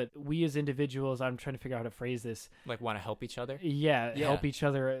instinct, but we as individuals, I'm trying to figure out how to phrase this. Like, want to help each other? Yeah, help each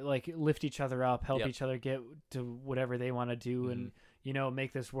other, like lift each other up, help each other get to whatever they want to do, and, you know,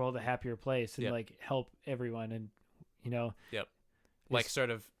 make this world a happier place, and like help everyone, and, you know. Yep. Like sort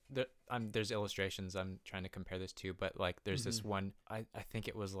of, there's illustrations I'm trying to compare this to, but like there's this one, I think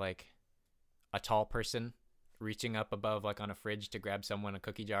it was like a tall person reaching up above, like on a fridge to grab someone a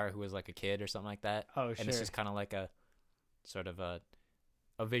cookie jar who was like a kid or something like that. Oh, sure. And it's just kind of like a sort of a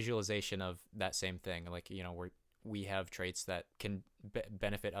visualization of that same thing. Like, you know, we have traits that can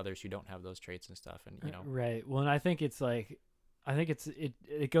benefit others who don't have those traits and stuff. And, you know. Right. Well, and I think it's like,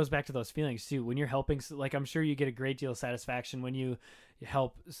 it goes back to those feelings too. When you're helping, like, I'm sure you get a great deal of satisfaction when you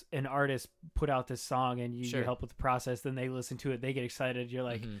help an artist put out this song and you help with the process, then they listen to it, they get excited. You're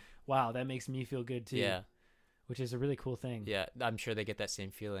like, wow, that makes me feel good too. Yeah. Which is a really cool thing. Yeah, I'm sure they get that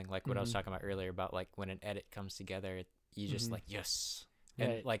same feeling, like what I was talking about earlier about like when an edit comes together, you just like, yes.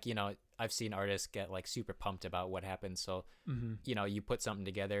 And like, you know, I've seen artists get like super pumped about what happened. So, you know, you put something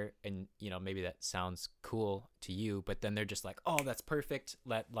together and, you know, maybe that sounds cool to you, but then they're just like, oh, that's perfect.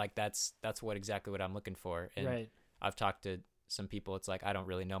 That's exactly what I'm looking for. And I've talked to some people. It's like, I don't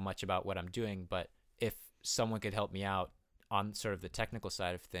really know much about what I'm doing, but if someone could help me out on sort of the technical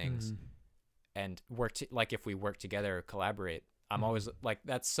side of things, and like if we work together or collaborate, I'm always like,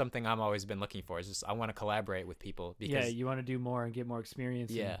 that's something I'm always been looking for, is just I want to collaborate with people because you want to do more and get more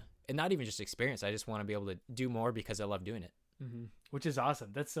experience. And not even just experience, I just want to be able to do more because I love doing it. Which is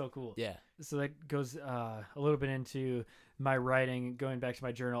awesome. That's so cool. Yeah. So that goes a little bit into my writing, going back to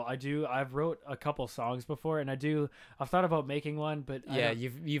my journal. I've wrote a couple songs before, and I've thought about making one, but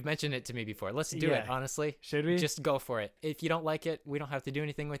you've mentioned it to me before. Let's do it, honestly. Should we? Just go for it. If you don't like it, we don't have to do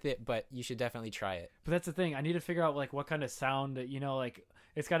anything with it, but you should definitely try it. But that's the thing. I need to figure out like what kind of sound, you know, like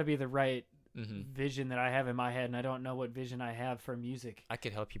it's got to be the right vision that I have in my head, and I don't know what vision I have for music. I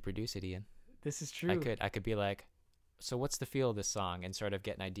could help you produce it, Ian. This is true. I could be like, so what's the feel of this song, and sort of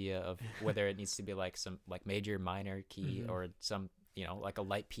get an idea of whether it needs to be like some like major, minor key or some, you know, like a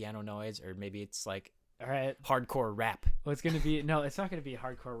light piano noise, or maybe it's like all right, hardcore rap. Well, it's going to be, it's not going to be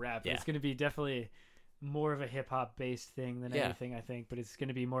hardcore rap. It's going to be definitely more of a hip hop based thing than anything, I think, but it's going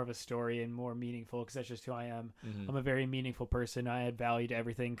to be more of a story and more meaningful because that's just who I am. I'm a very meaningful person. I add value to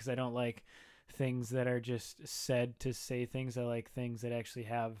everything because I don't like things that are just said to say things. I like things that actually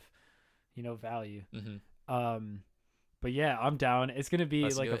have, you know, value. But yeah, I'm down. It's going to be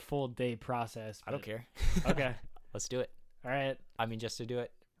like a full day process. I don't care. Okay. Let's do it. All right. I mean, just to do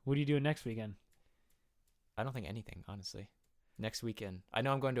it. What are you doing next weekend? I don't think anything, honestly. Next weekend. I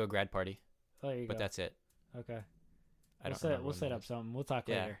know I'm going to a grad party. Oh, there you go. But that's it. Okay. We'll set up something. We'll talk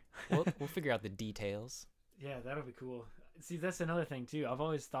later. We'll figure out the details. Yeah, that'll be cool. See, that's another thing too. I've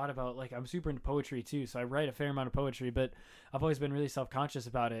always thought about, like, I'm super into poetry too, so I write a fair amount of poetry, but I've always been really self-conscious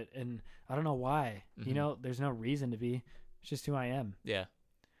about it, and I don't know why. You know, there's no reason to be. It's just who I am. Yeah.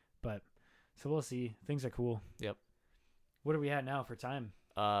 But so we'll see. Things are cool. Yep. What are we at now for time?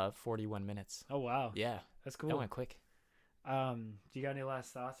 41 minutes. Oh wow. Yeah. That's cool. That went quick. Do you got any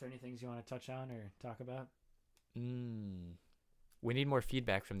last thoughts or any things you want to touch on or talk about? We need more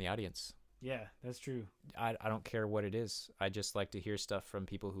feedback from the audience. Yeah, that's true. I don't care what it is. I just like to hear stuff from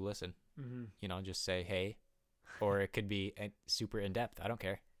people who listen. Just say, hey, or it could be super in-depth. I don't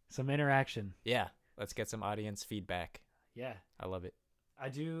care. Some interaction. Yeah. Let's get some audience feedback. Yeah. I love it.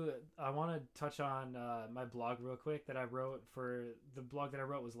 I want to touch on my blog real quick that I wrote for the blog that I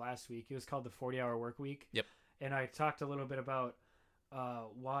wrote was last week. It was called the 40-Hour Work Week. Yep. And I talked a little bit about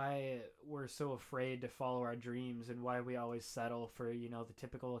why we're so afraid to follow our dreams and why we always settle for, the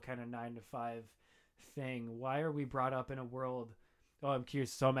typical kind of 9 to 5 thing. Why are we brought up in a world? Oh, I'm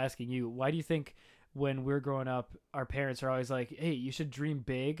curious. So I'm asking you, why do you think when we're growing up, our parents are always like, hey, you should dream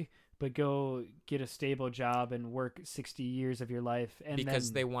big, but go get a stable job and work 60 years of your life? And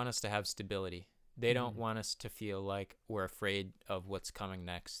because they want us to have stability. They don't want us to feel like we're afraid of what's coming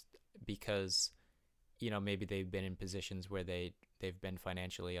next because, maybe they've been in positions where they've been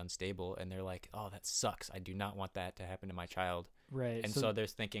financially unstable and they're like, oh, that sucks. I do not want that to happen to my child. Right. And so they're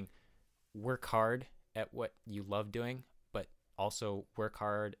thinking, work hard at what you love doing, but also work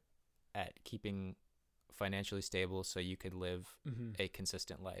hard at keeping financially stable so you could live a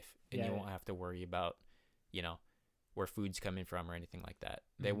consistent life and you won't have to worry about, where food's coming from or anything like that.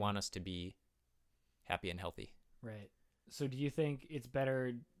 They want us to be happy and healthy. Right. So do you think it's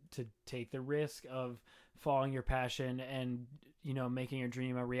better to take the risk of following your passion and, making your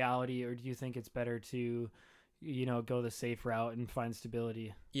dream a reality? Or do you think it's better to, go the safe route and find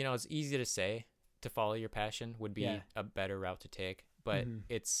stability? It's easy to say to follow your passion would be a better route to take, but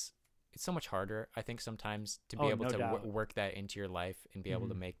it's so much harder, I think, sometimes to be able to work that into your life and be able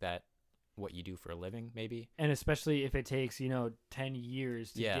to make that what you do for a living, maybe. And especially if it takes, 10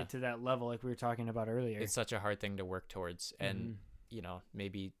 years to get to that level like we were talking about earlier. It's such a hard thing to work towards. And,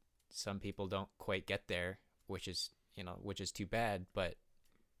 maybe some people don't quite get there, which is too bad. But,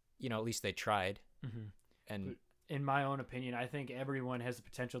 at least they tried. And in my own opinion, I think everyone has the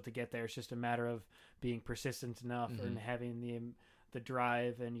potential to get there. It's just a matter of being persistent enough and having the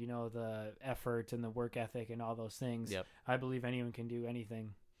drive and, the effort and the work ethic and all those things. Yep. I believe anyone can do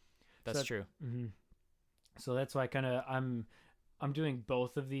anything. That's true. So that's why I'm doing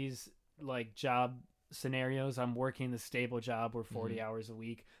both of these like job scenarios. I'm working the stable job where 40 hours a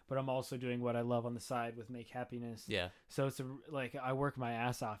week, but I'm also doing what I love on the side with Make Happiness. Yeah. So it's I work my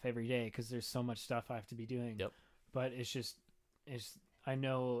ass off every day because there's so much stuff I have to be doing. Yep. But I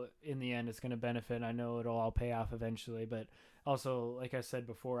know in the end it's going to benefit. I know it'll all pay off eventually, but also, like I said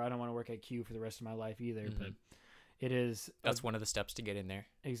before, I don't want to work at Q for the rest of my life either, but it is. That's one of the steps to get in there.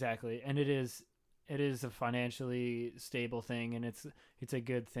 Exactly. And it is a financially stable thing, and it's a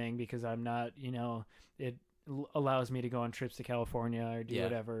good thing because I'm not, it allows me to go on trips to California or do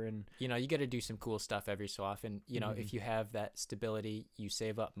whatever. And, you got to do some cool stuff every so often. If you have that stability, you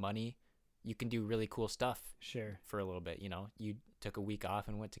save up money, you can do really cool stuff. Sure. For a little bit, you took a week off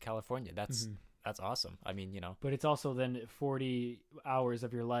and went to California. That's awesome. I mean, But it's also then 40 hours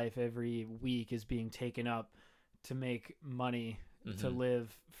of your life every week is being taken up to make money to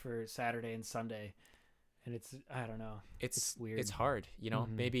live for Saturday and Sunday. And I don't know. It's weird. It's hard,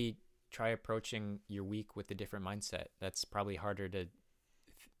 maybe try approaching your week with a different mindset. That's probably harder to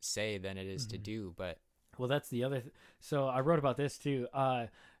say than it is to do, but. Well, that's the other. So I wrote about this too.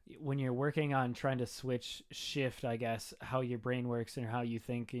 When you're working on trying to shift, I guess, how your brain works and how you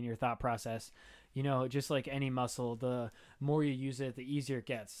think in your thought process, just like any muscle, the more you use it, the easier it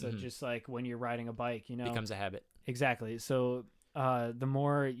gets. So just like when you're riding a bike, becomes a habit. Exactly. So the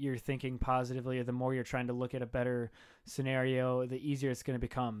more you're thinking positively, or the more you're trying to look at a better scenario, the easier it's going to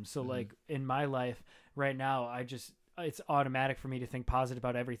become. So like in my life right now, it's automatic for me to think positive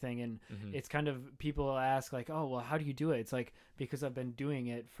about everything. And it's kind of, people ask like, oh, well, how do you do it? It's like, because I've been doing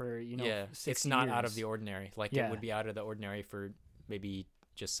it for, 60 it's not years. out of the ordinary. Like it would be out of the ordinary for maybe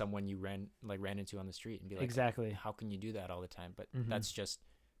just someone you ran into on the street and be like, exactly, how can you do that all the time? But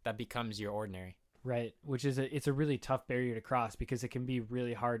that becomes your ordinary. Right. Which is it's a really tough barrier to cross because it can be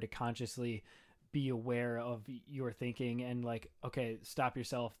really hard to consciously be aware of your thinking and like, okay, stop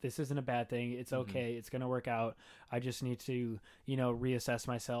yourself. This isn't a bad thing. It's okay. It's going to work out. I just need to, reassess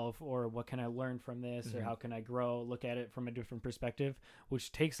myself, or what can I learn from this, or how can I grow, look at it from a different perspective,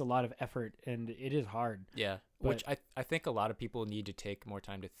 which takes a lot of effort and it is hard. Yeah. Which I think a lot of people need to take more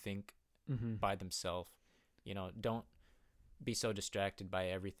time to think by themselves. Don't be so distracted by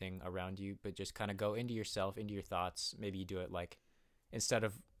everything around you, but just kind of go into yourself, into your thoughts. Maybe you do it like, instead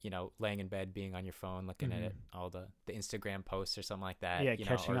of, laying in bed, being on your phone, looking at all the Instagram posts or something like that. Yeah.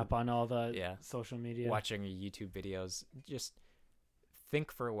 Catching up on all the social media, watching your YouTube videos, just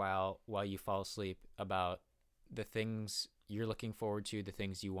think for a while you fall asleep about the things you're looking forward to, the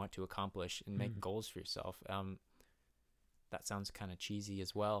things you want to accomplish, and make goals for yourself. That sounds kind of cheesy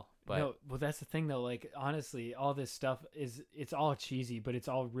as well, but no, well, that's the thing though. Like, honestly, all this stuff it's all cheesy, but it's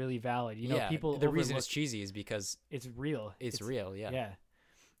all really valid. You know, people, the reason it's cheesy is because it's real. It's real. Yeah. Yeah.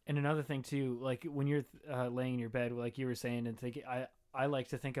 And another thing too, like when you're laying in your bed, like you were saying, and thinking, I like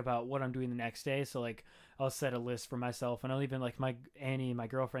to think about what I'm doing the next day. So like I'll set a list for myself, and I'll even, like, Annie, my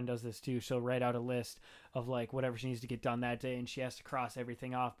girlfriend, does this too. She'll write out a list of like whatever she needs to get done that day, and she has to cross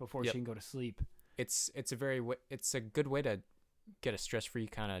everything off before she can go to sleep. It's a good way to get a stress-free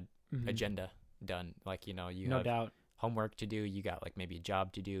kind of agenda done. Like, you know, you have homework to do, you got like maybe a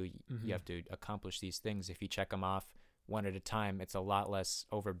job to do, you have to accomplish these things. If you check them off one at a time, it's a lot less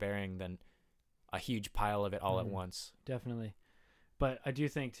overbearing than a huge pile of it all at once. Definitely. But I do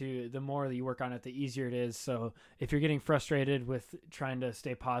think too, the more that you work on it, the easier it is. So if you're getting frustrated with trying to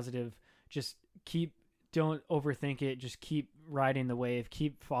stay positive, just don't overthink it. Just keep riding the wave,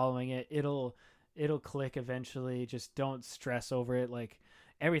 keep following it. It'll click eventually. Just don't stress over it. Like,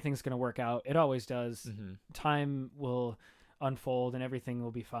 everything's going to work out. It always does. Time will unfold and everything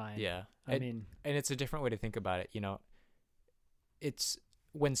will be fine. Yeah. And it's a different way to think about it. You know, it's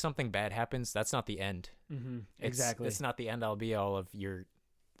when something bad happens, that's not the end. Exactly. It's not the end all be all of your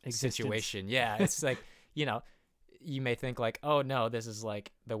situation. Yeah. It's like, you know, you may think like, oh no, this is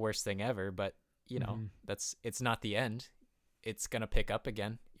like the worst thing ever, but you know, it's not the end. It's going to pick up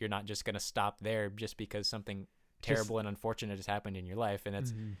again. You're not just going to stop there just because something terrible and unfortunate has happened in your life. And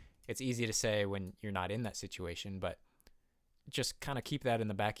it's easy to say when you're not in that situation, but just kind of keep that in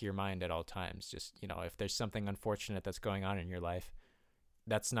the back of your mind at all times. Just, you know, if there's something unfortunate that's going on in your life,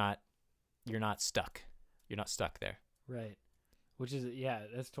 you're not stuck. You're not stuck there. Right. Which is,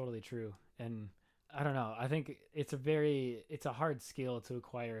 that's totally true. And I don't know. I think it's a hard skill to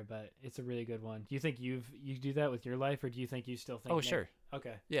acquire, but it's a really good one. Do you think you do that with your life, or do you think you still think? Oh, sure.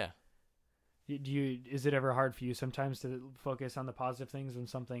 Okay. Yeah. Is it ever hard for you sometimes to focus on the positive things when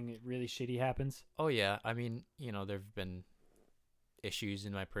something really shitty happens? Oh yeah. I mean, you know, there've been issues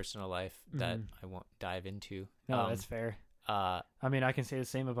in my personal life that I won't dive into. No, that's fair. I mean, I can say the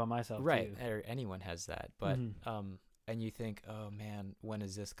same about myself. Right. Too. Or anyone has that, but, and you think, oh man, when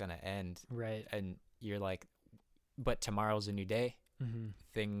is this going to end? Right. And you're like, but tomorrow's a new day.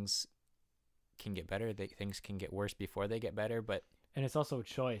 Things can get better. Things can get worse before they get better, and it's also a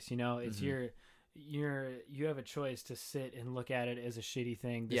choice, you know, it's you have a choice to sit and look at it as a shitty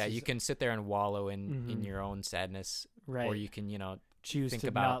thing. You can sit there and wallow in your own sadness, right? Or you can, you know, choose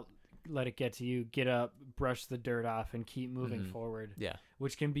to not let it get to you, get up, brush the dirt off, and keep moving forward. Yeah.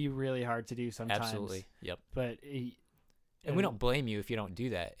 Which can be really hard to do sometimes. Absolutely. Yep. But and we don't blame you if you don't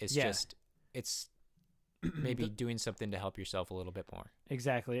do that. It's just, it's maybe doing something to help yourself a little bit more.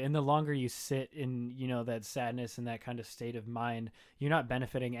 Exactly. And the longer you sit in, you know, that sadness and that kind of state of mind, you're not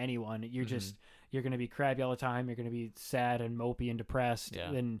benefiting anyone. You're just, you're going to be crabby all the time. You're going to be sad and mopey and depressed.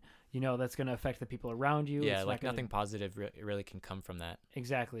 Yeah. And, you know, that's going to affect the people around you. Yeah. It's nothing positive really can come from that.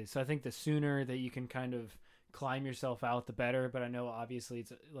 Exactly. So I think the sooner that you can kind of climb yourself out, the better. But I know obviously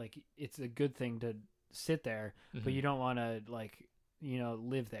it's a good thing to sit there, but you don't want to, like, you know,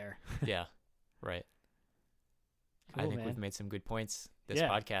 live there. Yeah. Right. Cool, I think man. we've made some good points this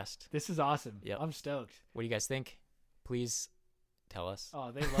podcast. This is awesome. Yep. I'm stoked. What do you guys think? Please tell us.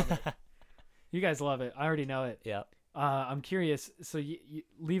 Oh, they love it. You guys love it. I already know it. Yeah. I'm curious. So you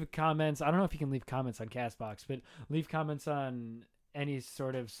leave comments. I don't know if you can leave comments on Castbox, but leave comments on any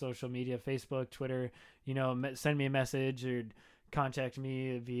sort of social media, Facebook, Twitter, you know, send me a message or contact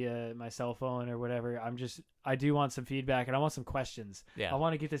me via my cell phone or whatever. I do want some feedback, and I want some questions. Yeah. I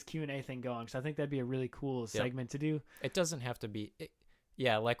want to get this Q&A thing going, because I think that'd be a really cool segment to do. It doesn't have to be,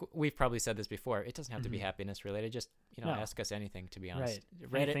 like we've probably said this before, it doesn't have to be happiness related. Just, you know, ask us anything, to be honest.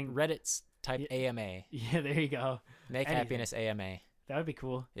 Right. Reddit's type AMA. Yeah, there you go. Make happiness AMA. That would be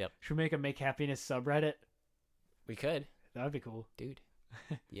cool. Yep. Should we make a make happiness subreddit? We could. That would be cool. Dude.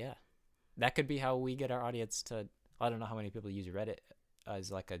 Yeah. That could be how we get our audience to, I don't know how many people use Reddit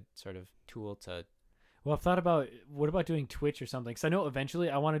as like a sort of tool to. Well, I've thought about, what about doing Twitch or something? Because I know eventually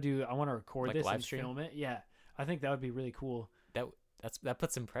I want to record like this live and stream? film it. Yeah. I think that would be really cool. That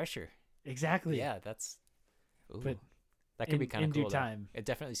puts some pressure. Exactly. Yeah, that's. Ooh, but that could be kind of cool. In due time. It's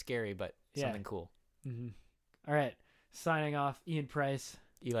definitely scary, but something cool. All right. Signing off, Ian Price.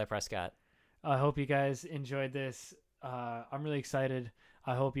 Eli Prescott. I hope you guys enjoyed this. I'm really excited.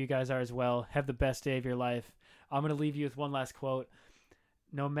 I hope you guys are as well. Have the best day of your life. I'm going to leave you with one last quote.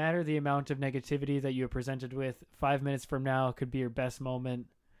 No matter the amount of negativity that you are presented with, 5 minutes from now could be your best moment.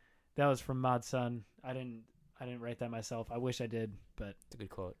 That was from Mod Sun. I I didn't write that myself. I wish I did, but it's a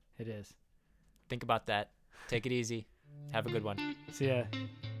good quote. It is. Think about that. Take it easy. Have a good one. See ya.